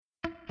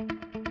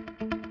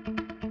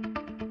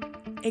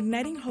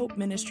Igniting Hope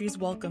Ministries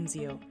welcomes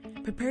you.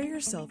 Prepare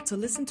yourself to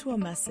listen to a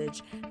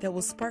message that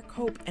will spark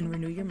hope and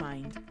renew your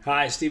mind.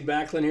 Hi, Steve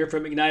Backlund here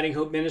from Igniting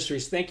Hope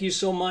Ministries. Thank you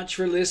so much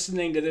for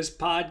listening to this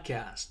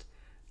podcast.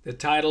 The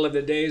title of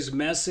today's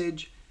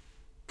message,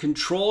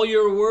 Control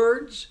Your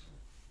Words,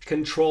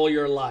 Control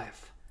Your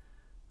Life.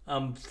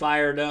 I'm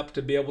fired up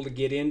to be able to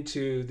get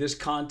into this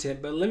content,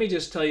 but let me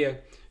just tell you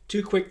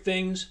two quick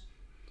things.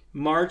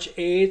 March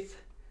 8th,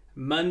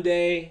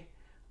 Monday,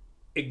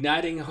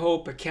 Igniting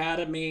Hope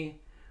Academy.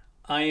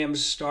 I am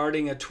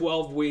starting a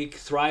 12-week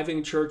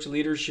Thriving Church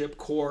Leadership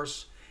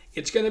course.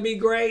 It's going to be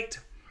great.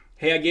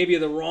 Hey, I gave you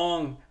the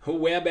wrong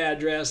web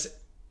address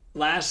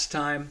last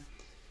time.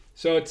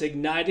 So it's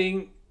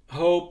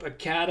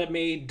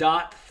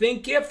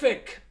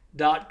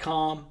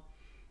ignitinghopeacademy.thinkific.com.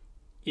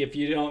 If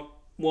you don't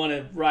want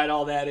to write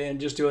all that in,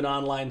 just do an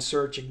online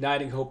search,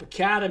 Igniting Hope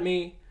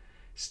Academy,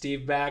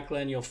 Steve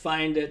Backlund, you'll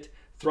find it.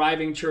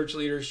 Thriving Church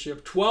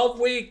Leadership, 12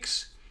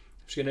 weeks.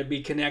 There's going to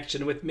be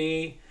connection with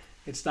me.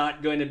 It's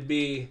not going to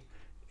be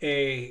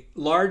a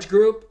large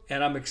group,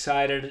 and I'm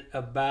excited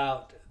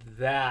about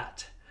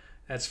that.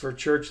 That's for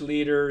church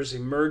leaders,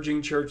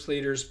 emerging church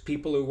leaders,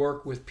 people who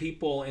work with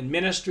people in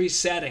ministry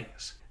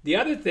settings. The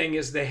other thing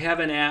is the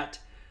Heaven At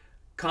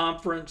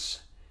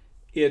Conference.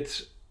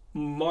 It's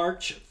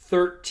March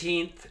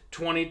 13th,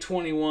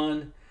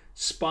 2021,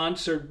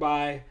 sponsored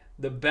by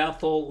the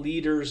Bethel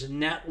Leaders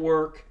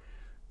Network.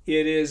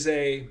 It is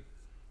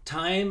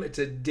it's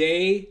a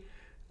day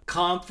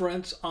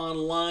conference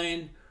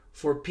online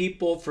for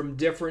people from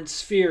different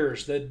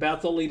spheres. The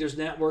Bethel Leaders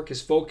Network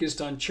is focused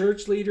on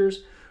church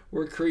leaders.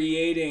 We're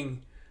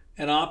creating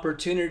an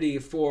opportunity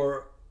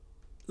for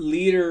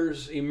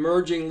leaders,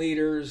 emerging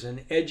leaders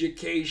in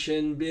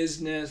education,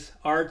 business,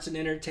 arts and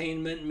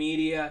entertainment,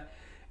 media,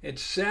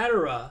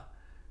 etc.,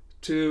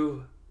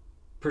 to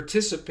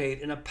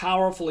participate in a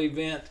powerful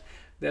event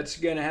that's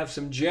going to have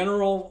some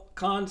general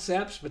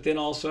concepts, but then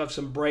also have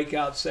some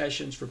breakout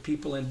sessions for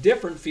people in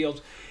different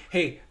fields.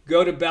 Hey,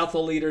 go to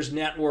Bethel Leaders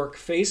Network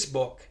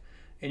Facebook,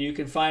 and you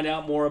can find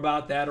out more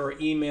about that, or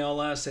email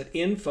us at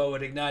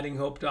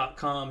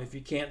info@ignitinghope.com. If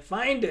you can't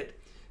find it,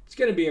 it's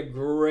going to be a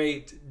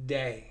great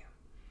day.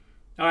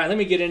 All right, let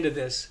me get into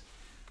this.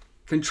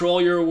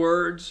 Control your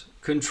words,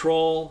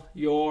 control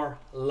your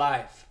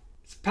life.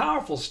 It's a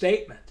powerful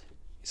statement.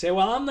 You say,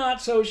 well, I'm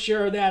not so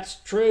sure that's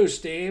true,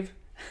 Steve.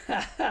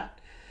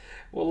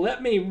 Well,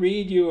 let me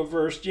read you a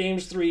verse,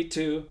 James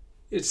 3:2.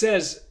 It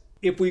says,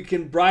 if we're able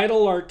to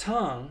bridle our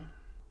tongue,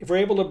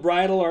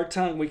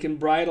 we can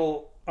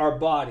bridle our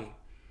body.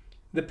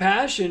 The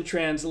Passion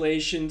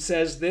Translation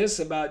says this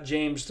about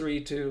James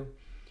 3:2.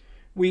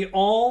 We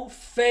all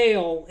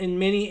fail in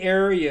many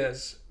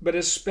areas, but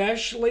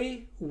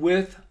especially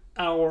with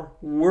our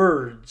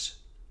words.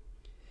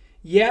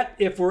 Yet,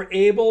 if we're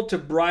able to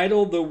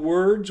bridle the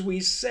words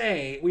we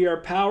say, we are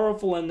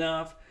powerful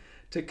enough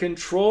to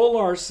control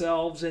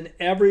ourselves in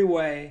every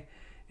way,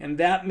 and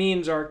that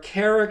means our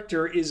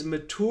character is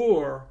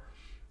mature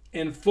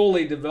and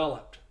fully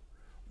developed.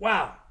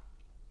 Wow.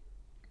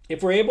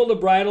 If we're able to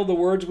bridle the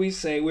words we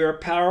say, we are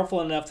powerful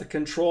enough to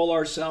control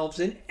ourselves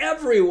in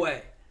every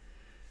way.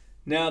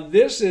 Now,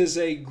 this is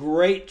a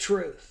great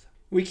truth.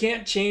 We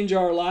can't change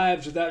our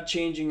lives without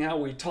changing how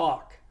we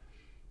talk.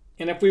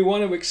 And if we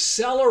want to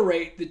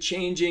accelerate the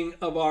changing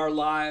of our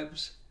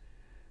lives,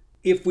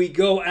 if we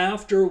go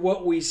after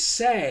what we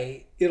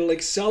say, it'll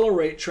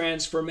accelerate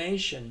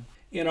transformation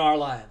in our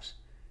lives.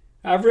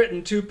 I've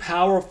written two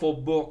powerful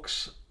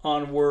books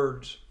on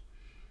words.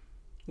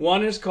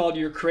 One is called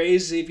You're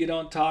Crazy If You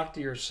Don't Talk to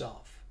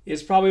Yourself.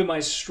 It's probably my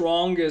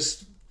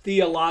strongest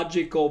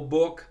theological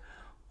book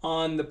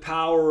on the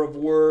power of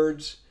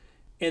words.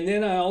 And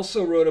then I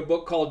also wrote a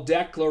book called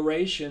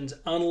Declarations,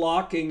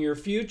 Unlocking Your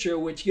Future,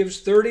 which gives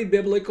 30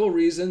 biblical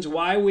reasons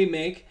why we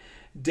make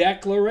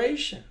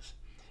declarations.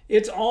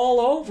 It's all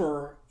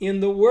over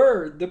in the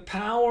Word, the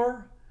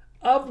power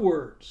of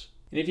words.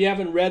 And if you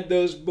haven't read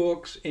those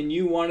books and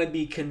you want to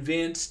be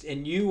convinced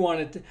and you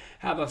want to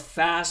have a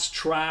fast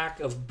track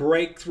of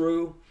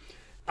breakthrough,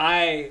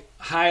 I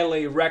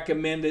highly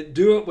recommend it.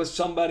 Do it with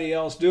somebody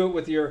else. Do it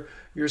with your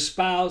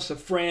spouse, a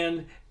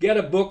friend. Get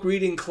a book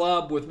reading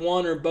club with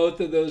one or both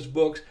of those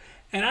books,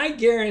 and I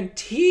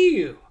guarantee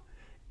you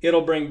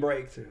it'll bring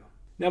breakthrough.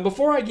 Now,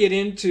 before I get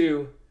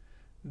into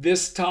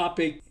this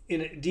topic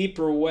in a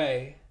deeper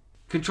way,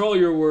 control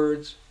your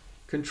words,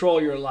 control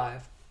your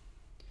life.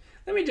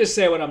 Let me just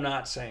say what I'm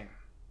not saying.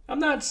 I'm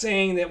not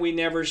saying that we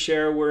never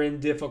share we're in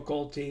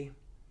difficulty.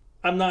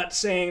 I'm not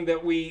saying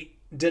that we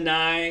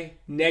deny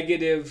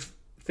negative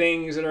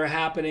things that are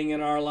happening in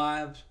our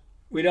lives.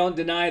 We don't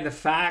deny the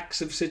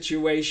facts of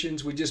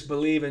situations. We just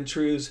believe in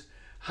truths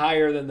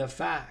higher than the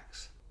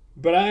facts.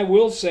 But I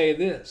will say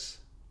this.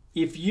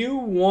 If you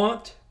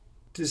want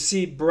to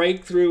see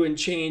breakthrough and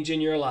change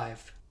in your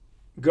life,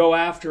 go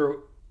after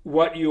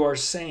what you are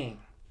saying.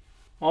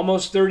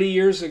 Almost 30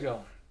 years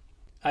ago,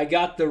 I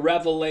got the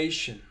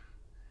revelation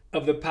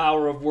of the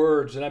power of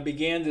words, and I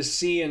began to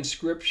see in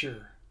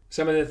Scripture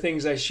some of the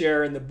things I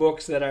share in the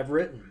books that I've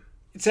written.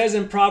 It says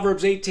in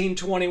Proverbs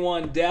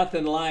 18:21, death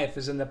and life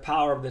is in the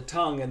power of the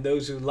tongue, and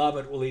those who love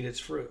it will eat its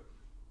fruit.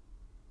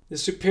 The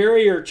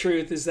superior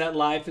truth is that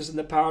life is in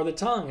the power of the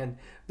tongue, and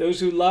those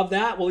who love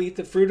that will eat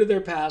the fruit of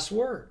their past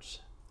words.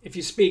 If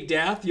you speak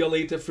death, you'll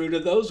eat the fruit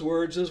of those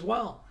words as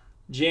well.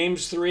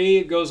 James 3,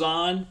 it goes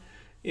on,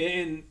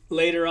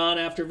 later on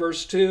after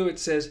verse 2, it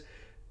says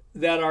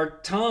that our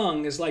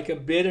tongue is like a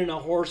bit in a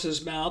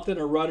horse's mouth and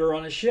a rudder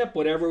on a ship.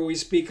 Whatever we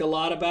speak a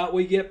lot about,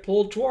 we get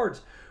pulled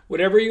towards.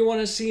 Whatever you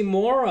want to see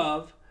more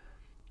of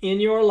in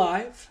your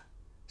life,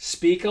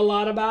 speak a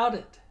lot about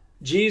it.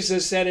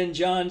 Jesus said in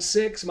John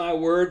 6, my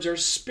words are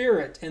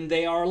spirit and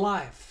they are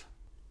life.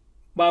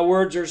 My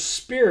words are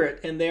spirit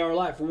and they are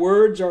life.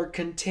 Words are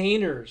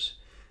containers.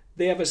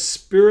 They have a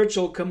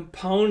spiritual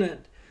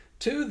component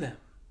to them.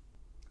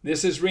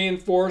 This is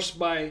reinforced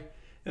by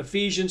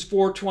Ephesians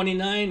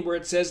 4:29, where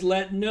it says,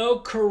 let no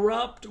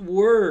corrupt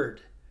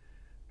word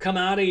come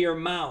out of your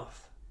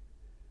mouth,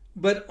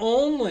 but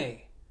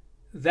only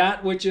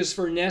that which is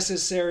for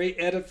necessary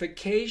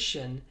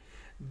edification,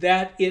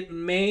 that it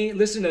may,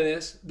 listen to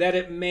this, that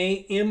it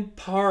may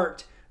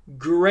impart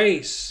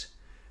grace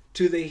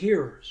to the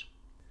hearers.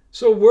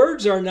 So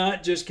words are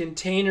not just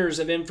containers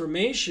of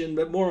information,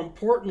 but more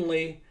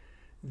importantly,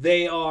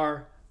 they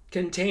are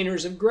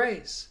containers of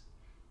grace.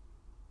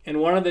 And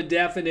one of the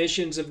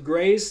definitions of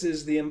grace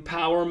is the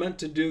empowerment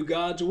to do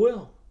God's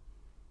will.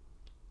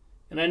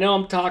 And I know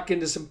I'm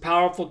talking to some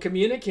powerful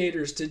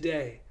communicators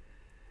today.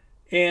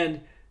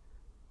 And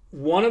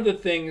one of the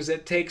things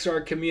that takes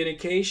our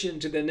communication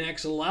to the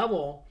next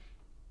level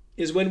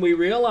is when we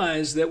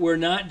realize that we're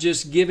not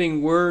just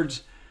giving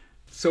words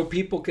so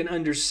people can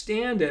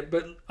understand it,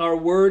 but our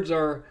words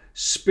are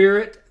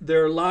spirit,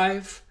 they're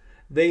life,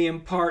 they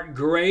impart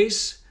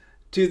grace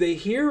to the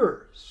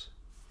hearers.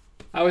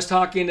 I was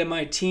talking to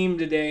my team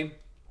today.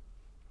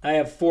 I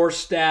have 4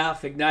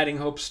 staff, Igniting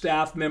Hope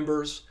staff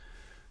members.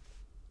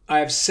 I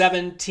have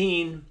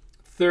 17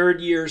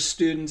 third-year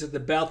students at the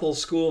Bethel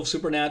School of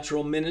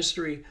Supernatural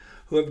Ministry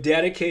who have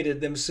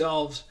dedicated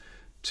themselves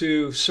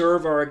to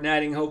serve our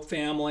Igniting Hope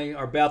family,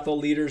 our Bethel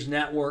Leaders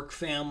Network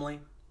family.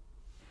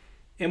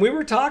 And we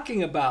were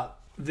talking about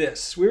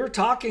this. We were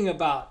talking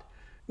about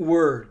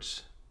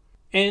words.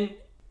 And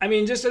I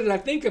mean, just as I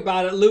think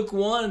about it, Luke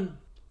 1,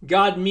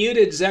 God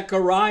muted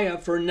Zechariah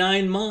for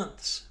 9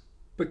 months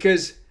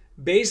because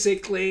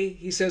basically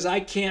he says, I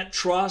can't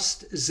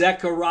trust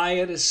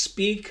Zechariah to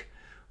speak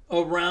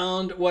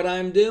around what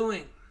I'm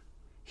doing.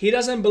 He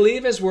doesn't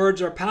believe his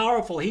words are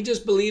powerful. He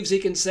just believes he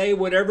can say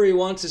whatever he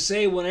wants to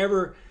say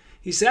whenever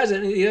he says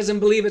it. And he doesn't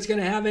believe it's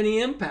going to have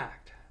any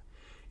impact.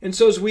 And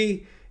so as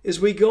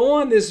we go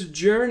on this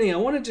journey, I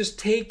want to just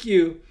take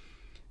you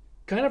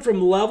kind of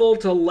from level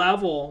to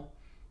level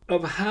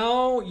of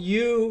how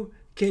you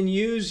can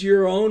use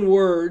your own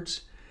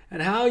words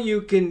and how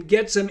you can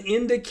get some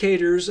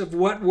indicators of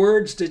what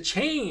words to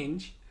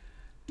change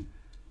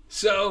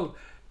so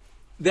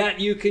that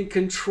you can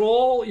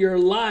control your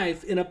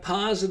life in a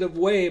positive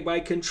way by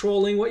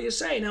controlling what you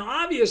say. Now,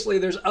 obviously,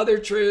 there's other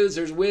truths,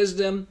 there's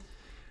wisdom,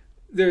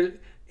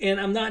 and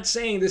I'm not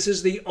saying this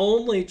is the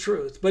only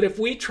truth, but if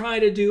we try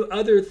to do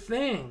other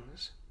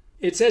things,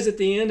 it says at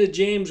the end of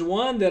James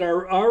 1 that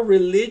our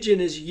religion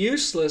is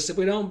useless if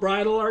we don't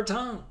bridle our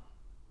tongue.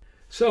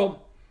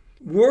 So,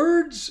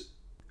 words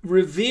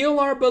reveal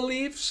our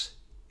beliefs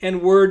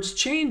and words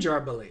change our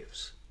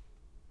beliefs.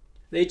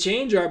 They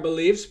change our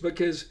beliefs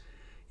because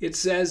it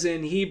says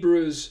in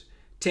Hebrews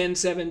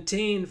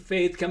 10:17,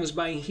 faith comes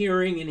by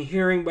hearing and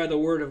hearing by the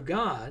word of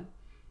God.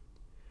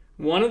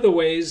 One of the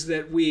ways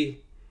that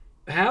we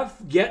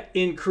get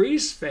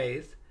increased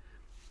faith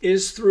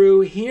is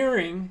through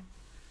hearing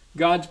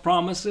God's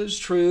promises,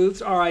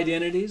 truths, our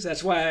identities.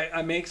 That's why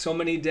I make so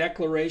many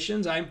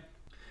declarations.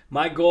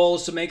 My goal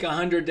is to make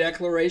 100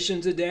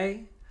 declarations a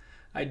day.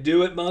 I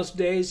do it most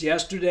days.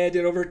 Yesterday I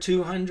did over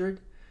 200.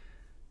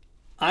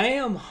 I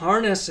am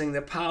harnessing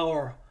the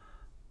power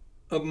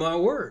of my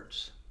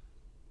words.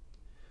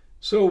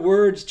 So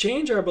words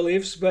change our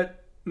beliefs,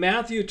 but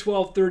Matthew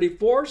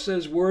 12:34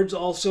 says words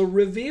also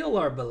reveal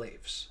our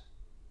beliefs.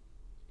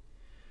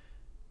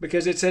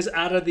 Because it says,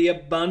 out of the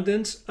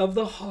abundance of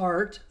the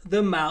heart,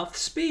 the mouth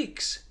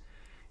speaks.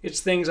 It's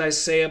things I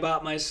say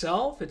about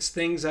myself. It's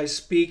things I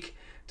speak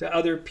to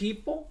other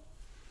people.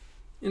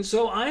 And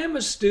so I am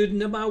a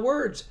student of my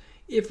words.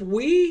 If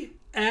we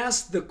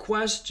ask the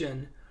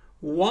question,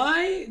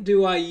 why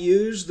do I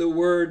use the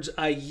words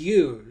I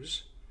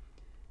use,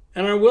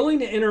 and are willing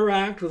to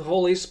interact with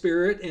Holy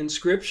Spirit and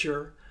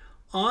Scripture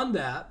on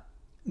that,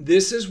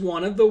 this is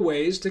one of the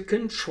ways to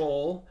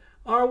control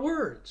our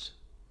words.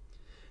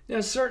 Now,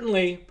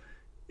 certainly,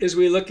 as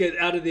we look at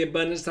out of the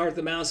abundance of the heart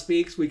the mouth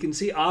speaks, we can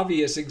see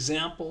obvious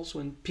examples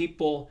when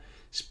people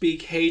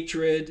speak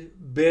hatred,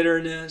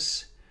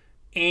 bitterness,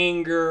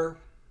 anger,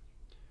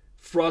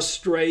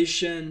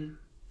 frustration.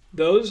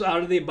 Those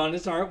out of the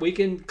abundance of the heart, we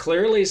can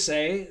clearly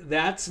say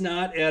that's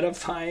not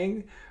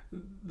edifying.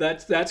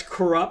 That's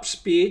corrupt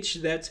speech.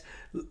 That's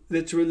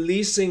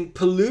releasing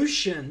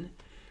pollution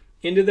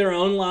into their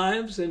own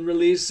lives and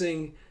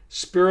releasing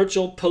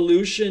spiritual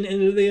pollution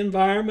into the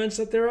environments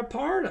that they're a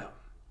part of.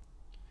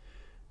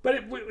 But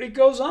it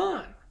goes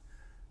on.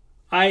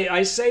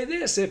 I say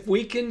this, if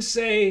we can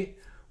say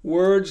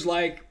words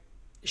like,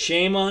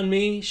 shame on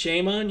me,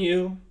 shame on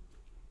you,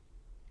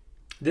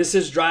 this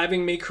is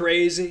driving me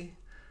crazy,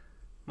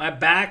 my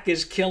back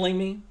is killing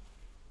me,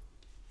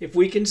 if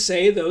we can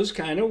say those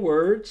kind of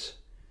words,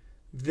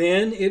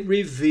 then it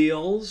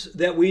reveals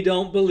that we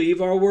don't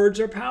believe our words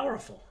are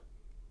powerful.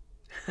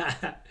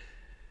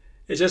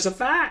 It's just a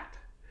fact.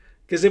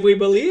 Because if we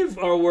believe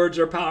our words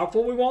are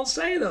powerful, we won't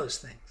say those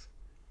things.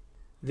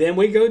 Then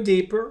we go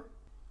deeper.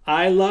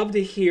 I love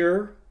to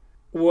hear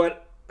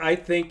what I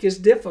think is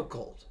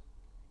difficult,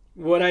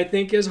 what I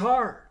think is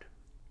hard.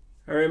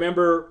 I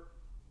remember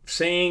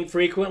saying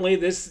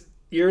frequently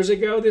years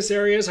ago, this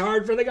area is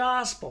hard for the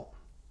gospel.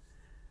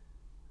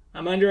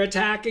 I'm under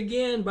attack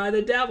again by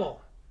the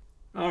devil.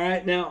 All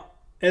right, now,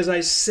 as I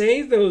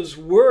say those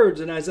words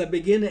and as I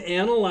begin to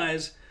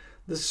analyze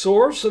the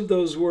source of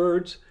those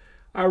words,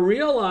 I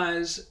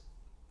realize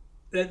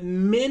that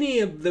many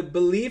of the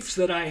beliefs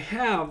that I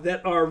have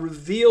that are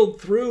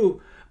revealed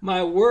through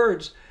my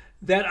words,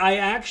 that I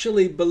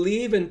actually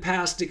believe in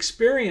past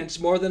experience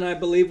more than I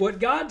believe what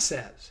God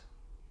says.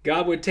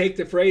 God would take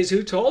the phrase,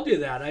 who told you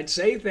that? I'd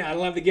say that. I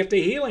don't have the gift of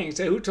healing. He'd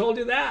say, who told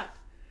you that?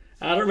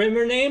 I don't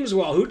remember names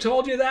well. Who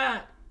told you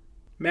that?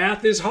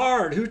 Math is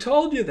hard. Who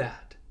told you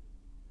that?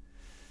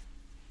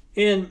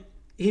 And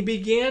he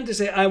began to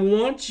say, I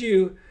want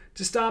you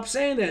to stop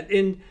saying that.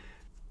 In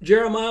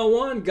Jeremiah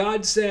 1,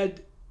 God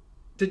said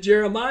to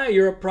Jeremiah,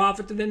 you're a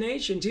prophet to the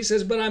nations. He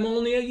says, but I'm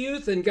only a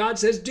youth. And God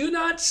says, do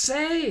not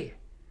say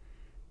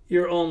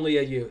you're only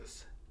a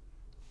youth.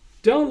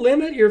 Don't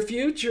limit your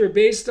future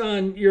based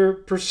on your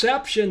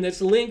perception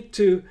that's linked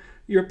to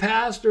your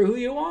past or who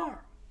you are.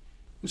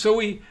 So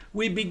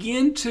we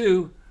begin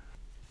to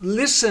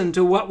listen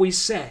to what we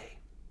say.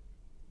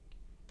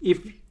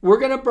 If we're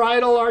going to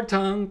bridle our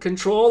tongue,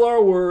 control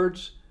our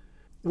words,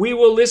 we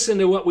will listen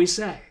to what we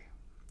say.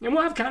 And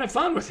we'll have kind of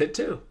fun with it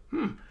too.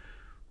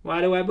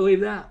 Why do I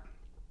believe that?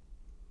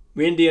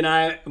 Wendy and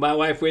I, my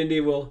wife Wendy,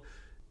 will,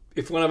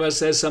 if one of us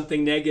says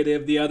something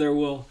negative, the other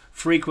will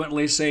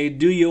frequently say,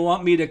 do you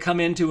want me to come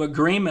into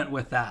agreement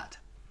with that?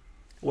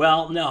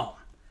 Well, no,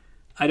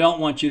 I don't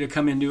want you to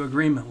come into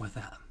agreement with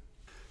that.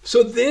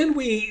 So then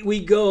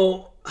we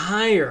go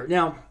higher.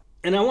 Now,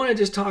 and I want to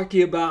just talk to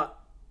you about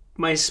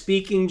my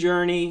speaking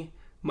journey,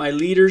 my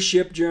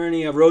leadership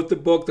journey. I wrote the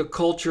book, The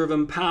Culture of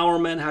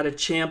Empowerment, How to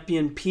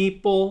Champion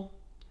People.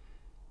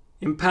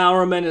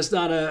 Empowerment is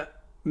not a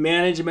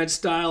management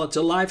style, it's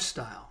a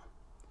lifestyle.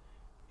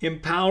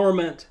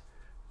 Empowerment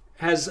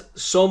has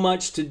so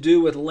much to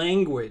do with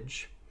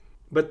language,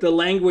 but the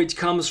language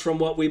comes from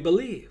what we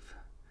believe.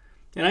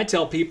 And I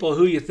tell people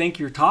who you think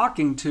you're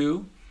talking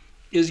to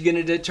is going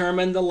to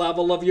determine the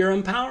level of your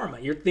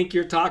empowerment. You think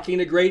you're talking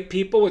to great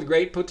people with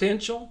great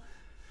potential,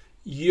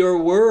 your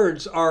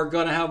words are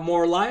going to have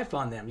more life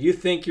on them. You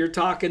think you're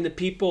talking to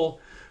people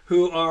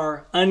who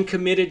are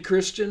uncommitted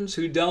Christians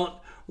who don't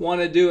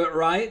want to do it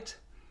right,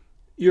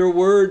 your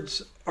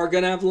words are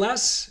going to have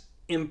less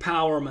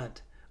empowerment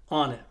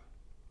on it.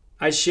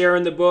 I share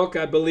in the book,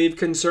 I believe,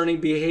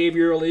 concerning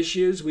behavioral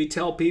issues. We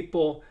tell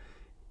people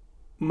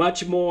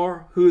much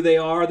more who they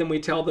are than we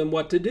tell them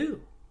what to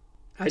do.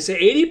 I say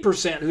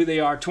 80% who they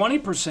are,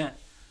 20%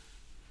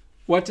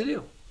 what to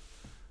do.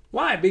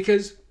 Why?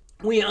 Because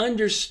we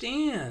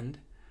understand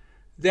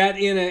that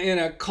in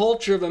a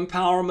culture of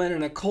empowerment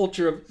and a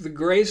culture of the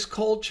grace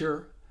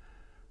culture,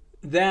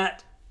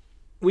 that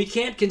we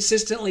can't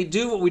consistently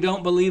do what we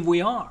don't believe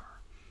we are.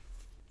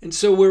 And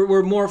so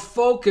we're more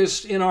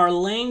focused in our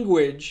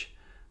language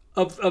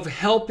of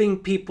helping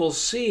people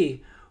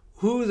see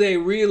who they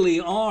really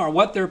are,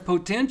 what their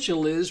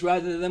potential is,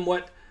 rather than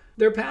what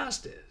their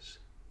past is.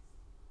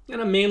 And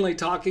I'm mainly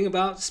talking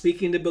about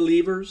speaking to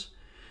believers,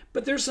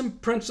 but there's some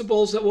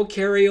principles that will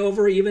carry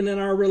over even in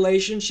our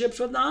relationships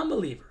with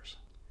non-believers.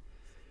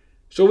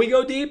 So we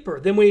go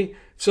deeper.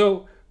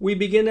 So we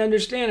begin to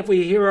understand if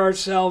we hear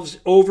ourselves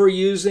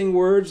overusing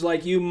words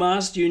like you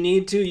must, you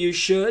need to, you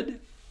should.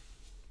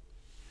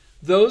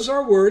 Those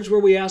are words where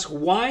we ask,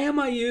 why am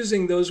I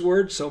using those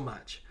words so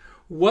much?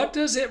 What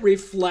does it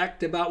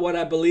reflect about what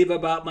I believe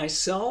about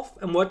myself?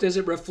 And what does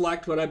it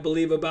reflect what I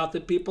believe about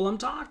the people I'm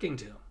talking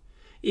to?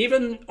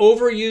 Even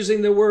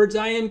overusing the words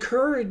I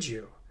encourage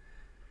you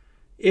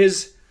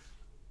is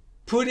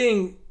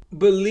putting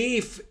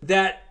belief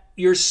that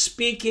you're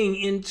speaking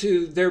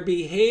into their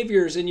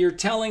behaviors and you're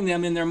telling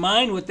them in their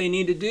mind what they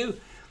need to do.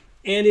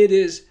 And it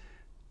is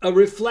a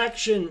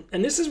reflection,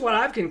 and this is what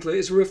I've concluded,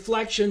 is a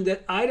reflection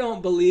that I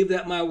don't believe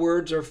that my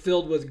words are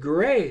filled with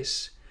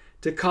grace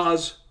to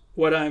cause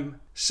what I'm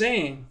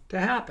saying to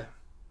happen.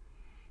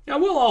 Now,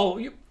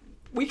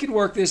 we can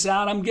work this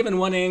out. I'm giving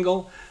one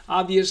angle,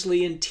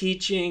 obviously, in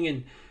teaching,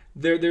 and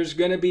there's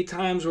going to be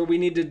times where we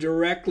need to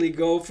directly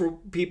go for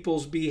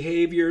people's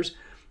behaviors,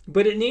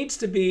 but it needs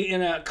to be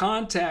in a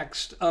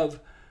context of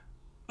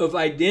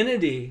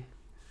identity,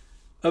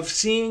 of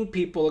seeing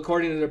people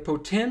according to their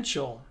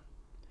potential,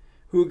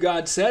 who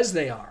God says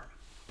they are.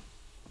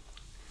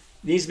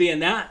 It needs to be in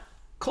that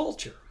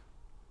culture.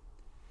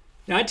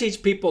 Now, I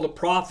teach people to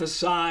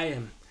prophesy,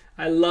 and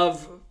I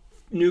love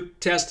New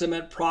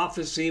Testament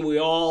prophecy. We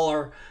all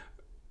are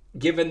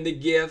given the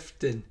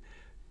gift and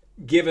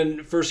given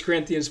 1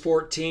 Corinthians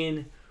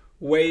 14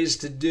 ways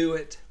to do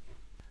it.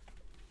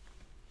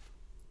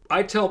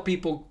 I tell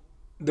people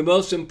the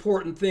most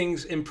important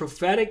things in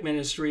prophetic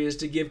ministry is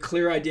to give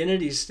clear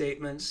identity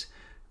statements,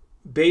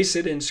 base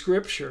it in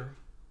Scripture.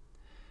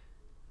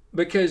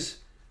 Because,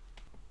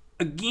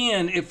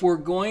 again, if we're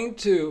going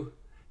to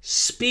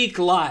speak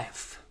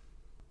life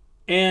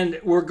and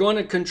we're going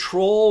to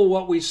control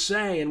what we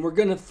say and we're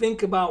going to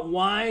think about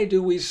why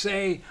do we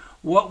say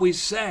what we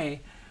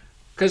say,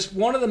 because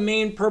one of the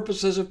main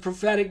purposes of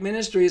prophetic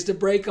ministry is to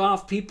break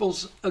off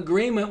people's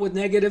agreement with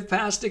negative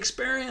past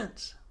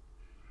experience.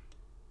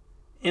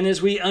 And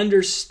as we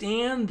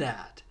understand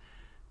that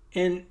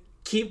and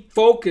keep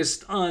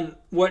focused on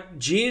what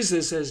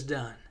Jesus has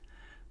done,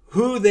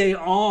 who they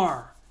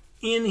are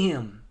in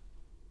Him,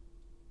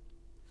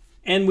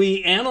 and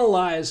we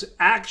analyze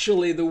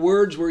actually the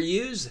words we're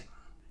using,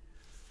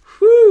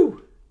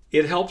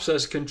 it helps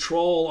us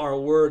control our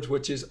words,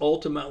 which is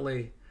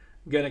ultimately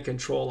going to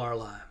control our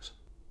lives.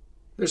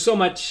 There's so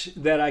much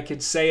that I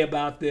could say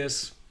about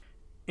this,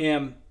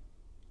 and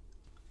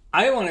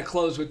I want to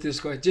close with this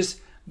question.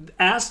 Just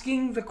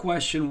asking the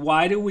question,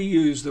 why do we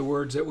use the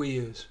words that we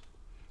use?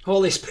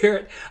 Holy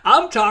Spirit,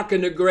 I'm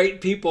talking to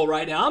great people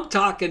right now. I'm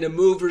talking to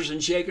movers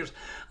and shakers.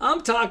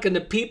 I'm talking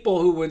to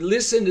people who would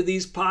listen to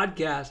these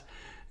podcasts.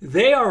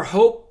 They are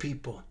hope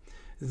people.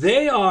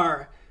 They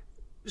are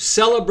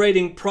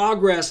celebrating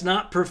progress,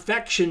 not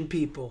perfection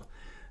people.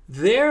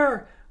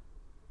 They're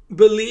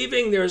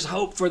believing there's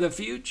hope for the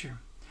future.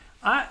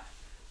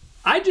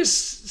 I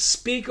just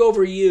speak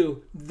over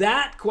you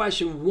that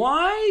question.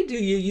 Why do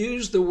you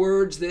use the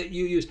words that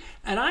you use?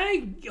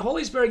 And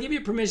Holy Spirit, I give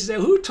you permission to say,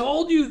 who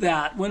told you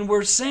that when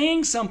we're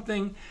saying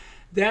something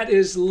that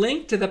is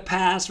linked to the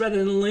past rather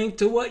than linked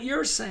to what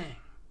you're saying?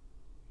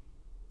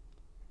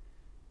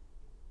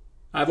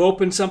 I've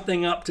opened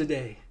something up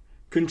today.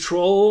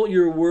 Control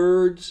your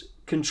words,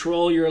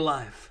 control your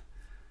life.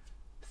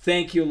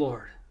 Thank you,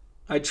 Lord.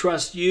 I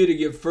trust you to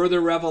give further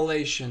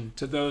revelation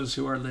to those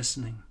who are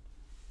listening.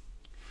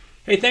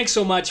 Hey, thanks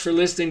so much for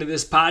listening to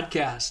this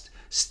podcast.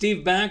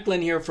 Steve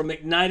Backlund here from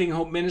Igniting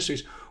Hope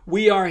Ministries.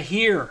 We are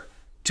here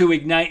to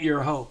ignite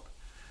your hope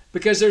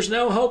because there's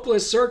no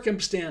hopeless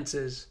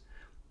circumstances.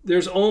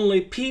 There's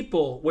only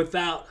people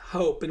without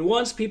hope. And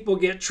once people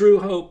get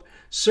true hope,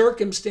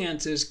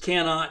 circumstances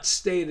cannot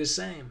stay the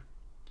same.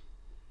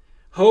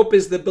 Hope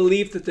is the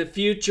belief that the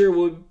future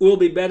will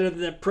be better than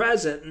the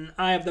present, and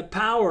I have the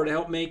power to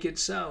help make it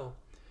so.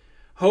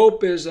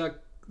 Hope is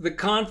the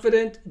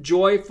confident,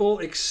 joyful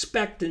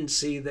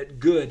expectancy that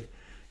good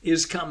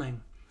is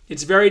coming.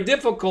 It's very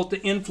difficult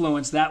to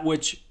influence that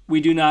which we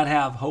do not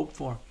have hope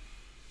for.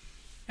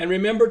 And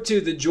remember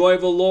too, the joy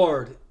of the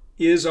Lord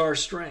is our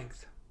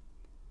strength.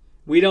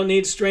 We don't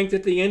need strength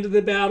at the end of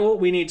the battle.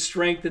 We need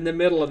strength in the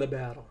middle of the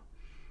battle.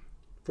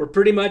 For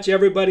pretty much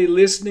everybody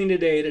listening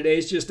today,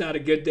 today's just not a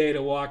good day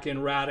to walk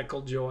in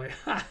radical joy.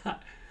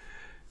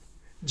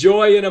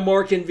 Joy in a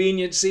more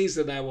convenient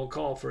season, I will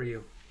call for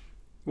you.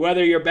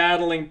 Whether you're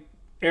battling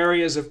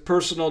areas of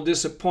personal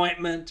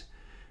disappointment,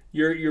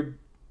 you're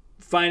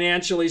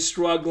financially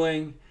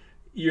struggling,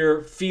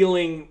 you're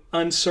feeling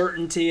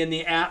uncertainty in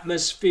the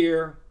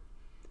atmosphere,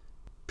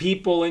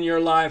 people in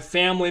your life,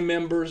 family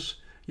members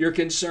you're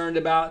concerned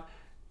about.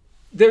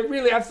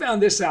 I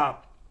found this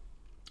out.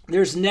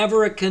 There's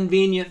never a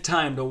convenient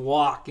time to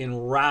walk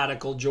in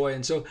radical joy.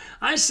 And so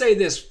I say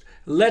this,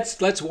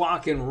 let's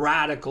walk in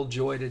radical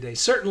joy today.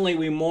 Certainly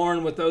we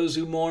mourn with those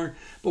who mourn,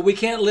 but we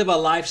can't live a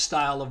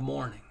lifestyle of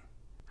mourning.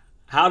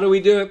 How do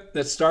we do it?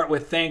 Let's start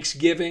with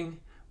thanksgiving.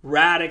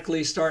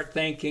 Radically start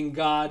thanking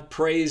God,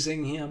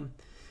 praising Him,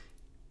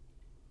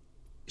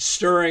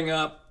 stirring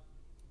up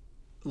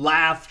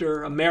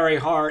laughter. A merry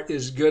heart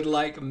is good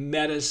like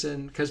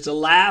medicine, because to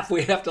laugh,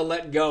 we have to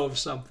let go of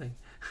something.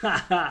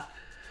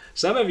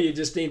 Some of you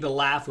just need to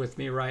laugh with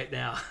me right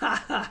now.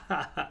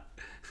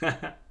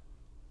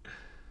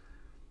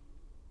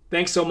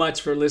 Thanks so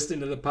much for listening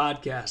to the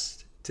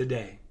podcast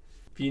today.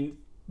 If you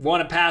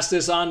want to pass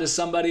this on to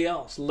somebody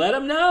else, let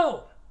them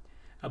know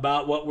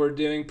about what we're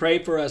doing.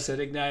 Pray for us at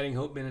Igniting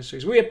Hope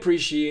Ministries. We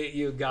appreciate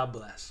you. God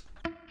bless.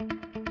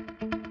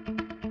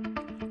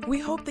 We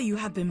hope that you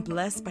have been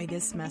blessed by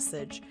this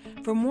message.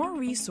 For more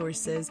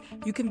resources,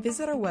 you can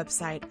visit our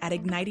website at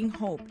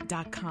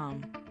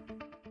ignitinghope.com.